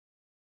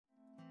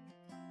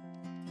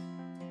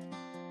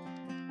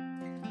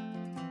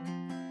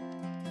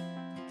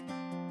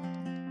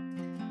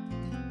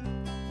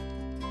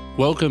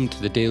Welcome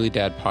to the Daily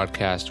Dad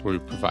Podcast, where we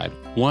provide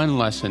one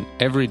lesson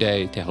every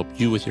day to help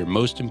you with your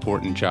most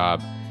important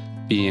job,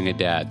 being a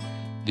dad.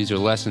 These are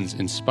lessons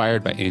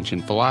inspired by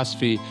ancient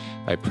philosophy,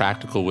 by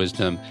practical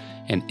wisdom,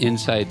 and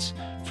insights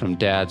from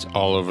dads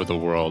all over the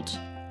world.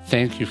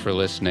 Thank you for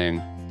listening,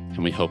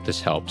 and we hope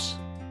this helps.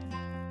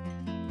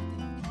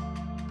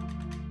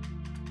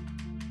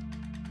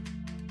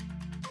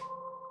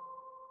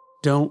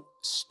 Don't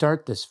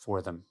start this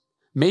for them.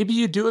 Maybe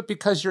you do it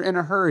because you're in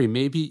a hurry.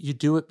 Maybe you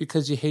do it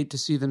because you hate to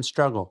see them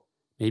struggle.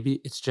 Maybe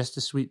it's just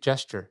a sweet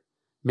gesture.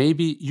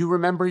 Maybe you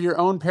remember your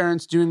own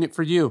parents doing it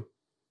for you.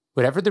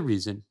 Whatever the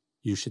reason,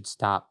 you should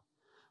stop.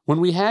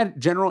 When we had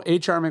General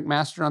H.R.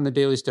 McMaster on the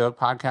Daily Stoic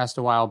podcast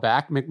a while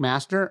back,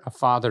 McMaster, a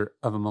father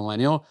of a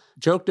millennial,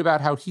 joked about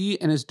how he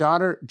and his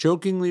daughter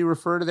jokingly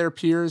refer to their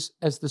peers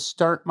as the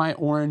start my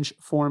orange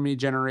for me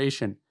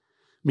generation,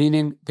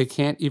 meaning they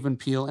can't even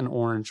peel an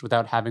orange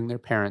without having their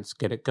parents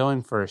get it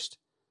going first.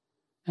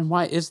 And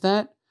why is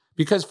that?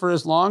 Because for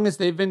as long as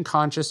they've been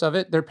conscious of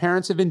it, their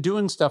parents have been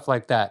doing stuff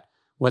like that,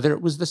 whether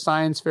it was the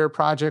science fair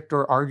project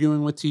or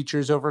arguing with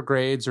teachers over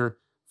grades or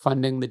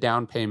funding the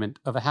down payment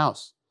of a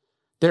house.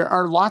 There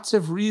are lots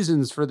of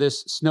reasons for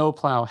this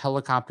snowplow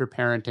helicopter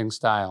parenting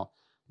style: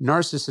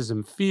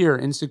 narcissism, fear,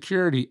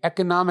 insecurity,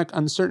 economic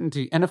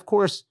uncertainty, and of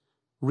course,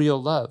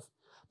 real love.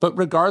 But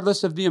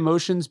regardless of the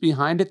emotions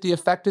behind it, the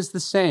effect is the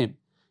same.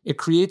 It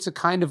creates a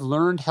kind of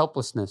learned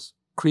helplessness,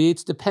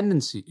 creates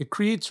dependency. It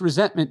creates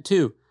resentment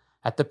too,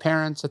 at the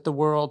parents, at the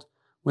world,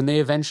 when they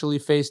eventually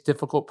face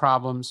difficult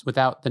problems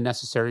without the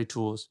necessary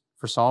tools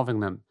for solving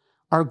them.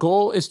 Our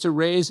goal is to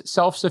raise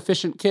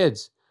self-sufficient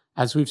kids.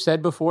 As we've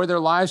said before, their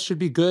lives should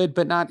be good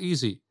but not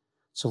easy.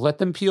 So let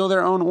them peel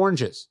their own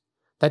oranges.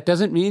 That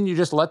doesn't mean you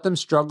just let them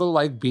struggle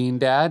like Bean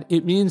Dad.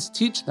 It means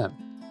teach them,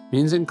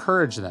 means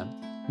encourage them,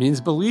 means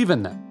believe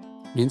in them,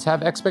 means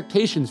have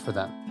expectations for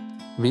them,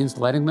 means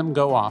letting them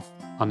go off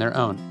on their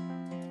own.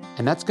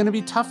 And that's going to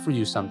be tough for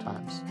you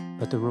sometimes,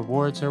 but the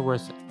rewards are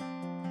worth it.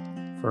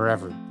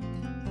 Forever.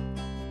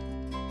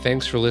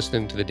 Thanks for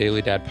listening to the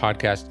Daily Dad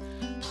Podcast.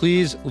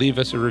 Please leave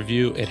us a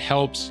review. It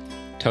helps.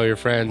 Tell your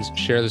friends,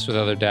 share this with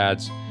other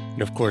dads.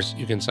 And of course,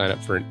 you can sign up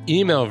for an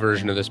email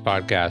version of this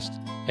podcast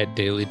at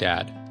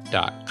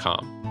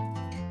dailydad.com.